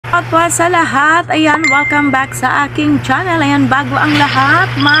Atwa sa lahat, ayan, welcome back sa aking channel. Ayan, bago ang lahat,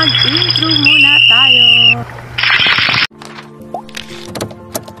 mag-intro muna tayo.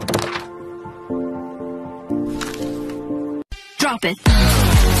 Drop it.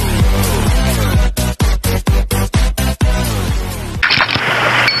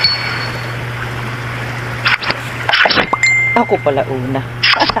 Ako pala una.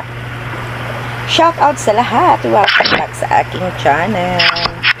 Shout out sa lahat. Welcome back sa aking channel.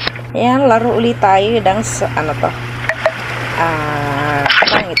 Ayan, laro ulit tayo ng ano to?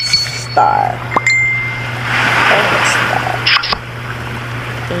 TongIts Star. TongIts Star.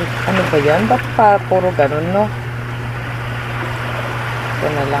 Ano ba yan? Ba't pa puro ganun, no?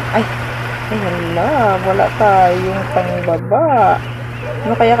 Ito na lang. Ay, hala. Wala tayong pangbaba.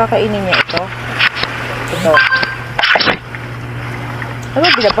 Ano kaya kakainin niya ito? Ito. Ano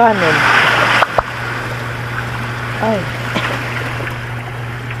ba binabahan nun? Ay.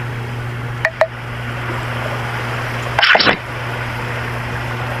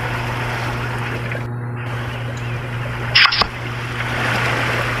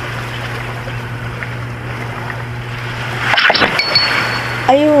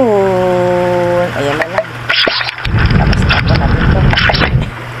 Ayun. Ayan na lang. Tapos na po natin ito.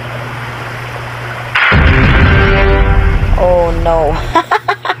 Oh no.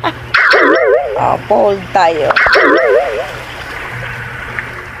 Fold tayo.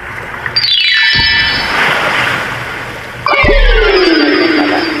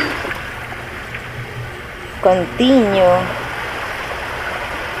 Continue.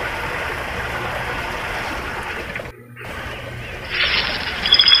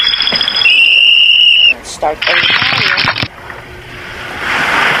 Start ulit tayo.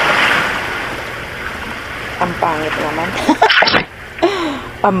 Ang pangit naman.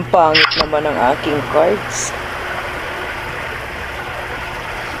 Ang pangit naman ang aking cards.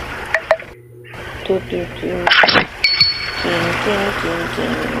 King.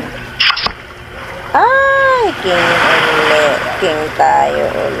 Ay, king ulit. King tayo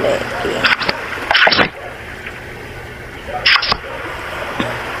ulit. King.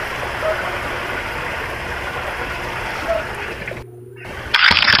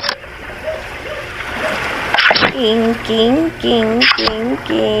 King.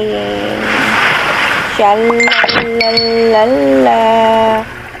 Shalalala.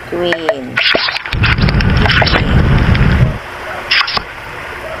 Queen.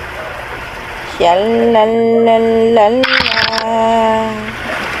 Shalalala.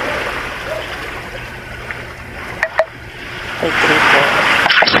 Ay, triple.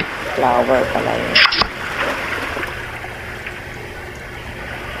 Flower pala yun.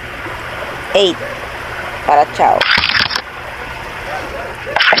 8. Para chow.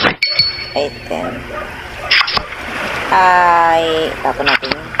 8, 10. Ay, tapos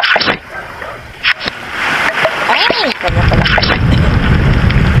natin yun. Ay, kanya pala.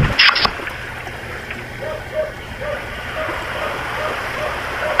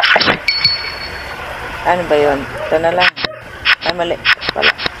 Ano ba yun? Ito na lang. Ay, mali.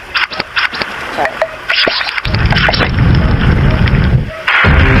 Pala. Chow.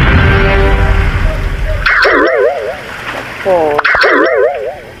 Fold.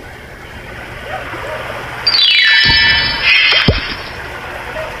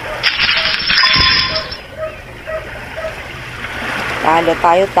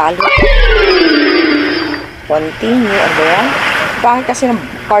 Talo. Continue. Ano ba yan? Bakit kasi ng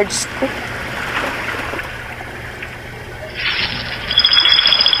cards ko?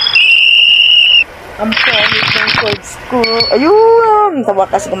 Ang pangit ng cards ko. Ayun! Tawa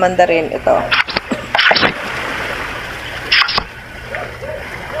kasi gumanda rin. Ito.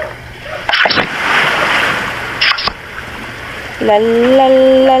 La.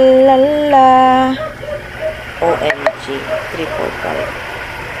 OMG. 3, 4,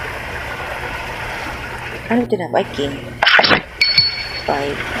 5. Ano tinapay? King.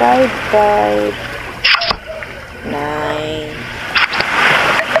 5, 9.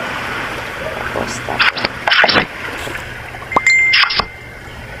 Tapos stop.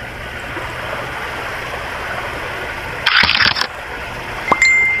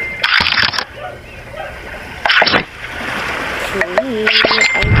 Huli.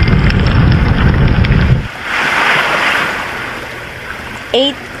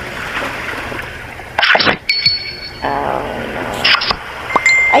 8. Oh, no.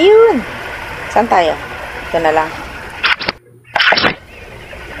 Ayun! Saan tayo? Ito na lang.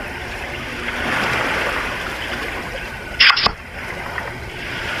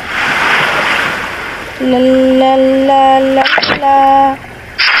 La.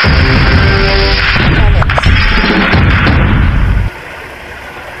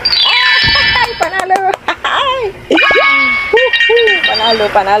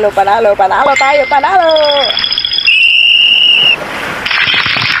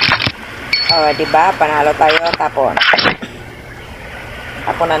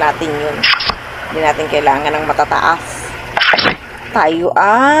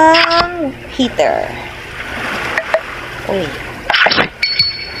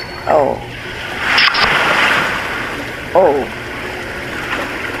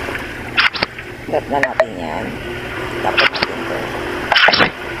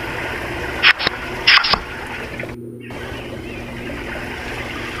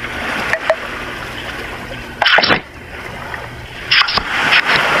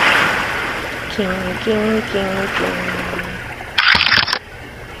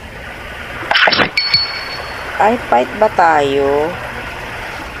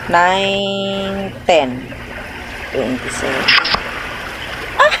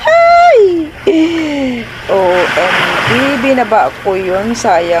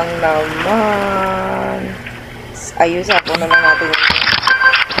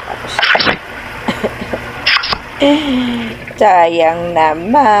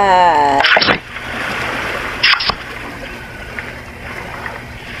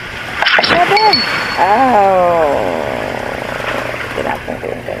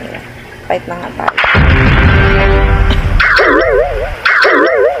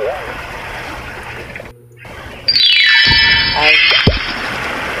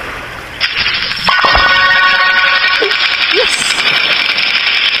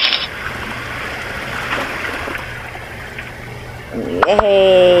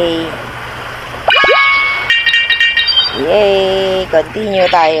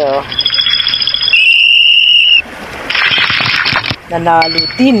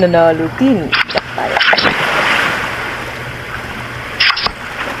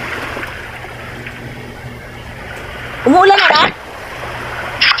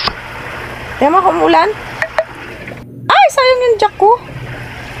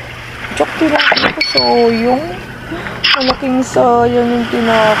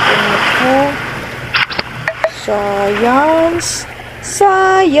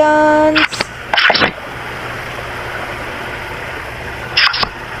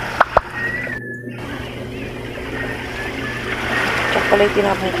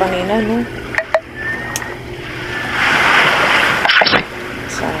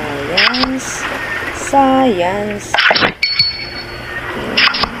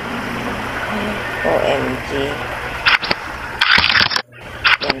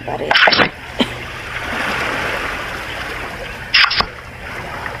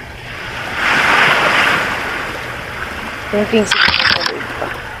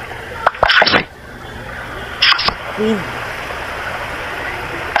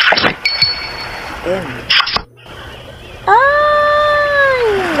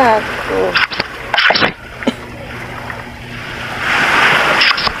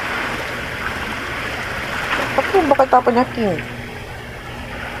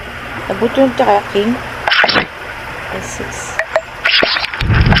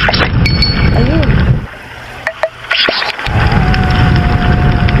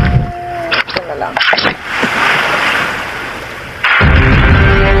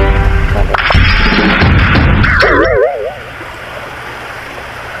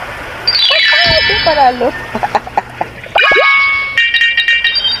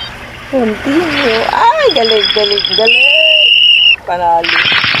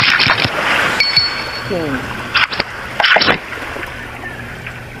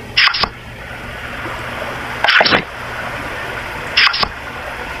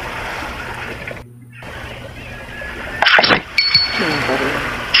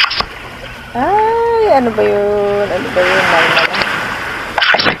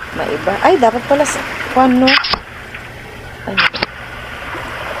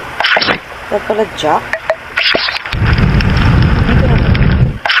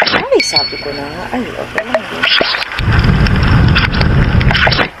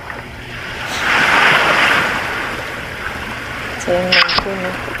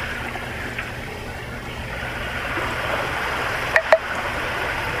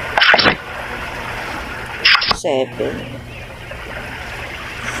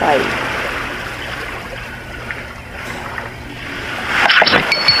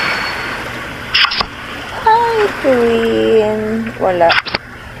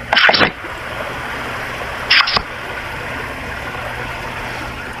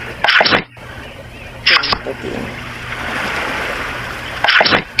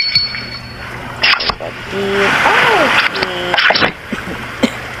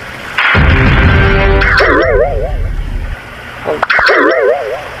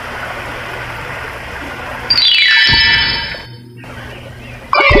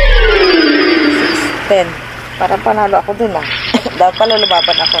 Parang panalo ako dun ah. Dapat pala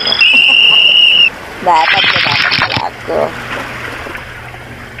lumaban ako, no? Dapat lumaban pala ako.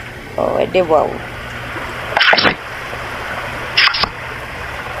 Oh, edi wow.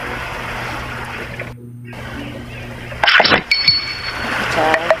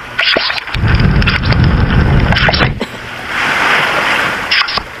 Chay.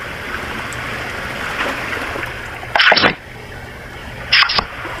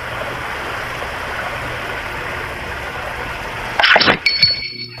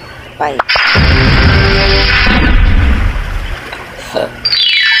 Bye.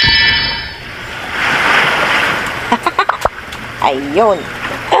 Ayun.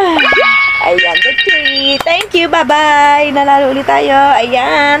 Ayan, okay. Thank you. Bye-bye. Nalalo ulit tayo.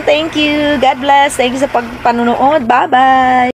 Ayan. Thank you. God bless. Thank you sa pagpanunood. Bye-bye.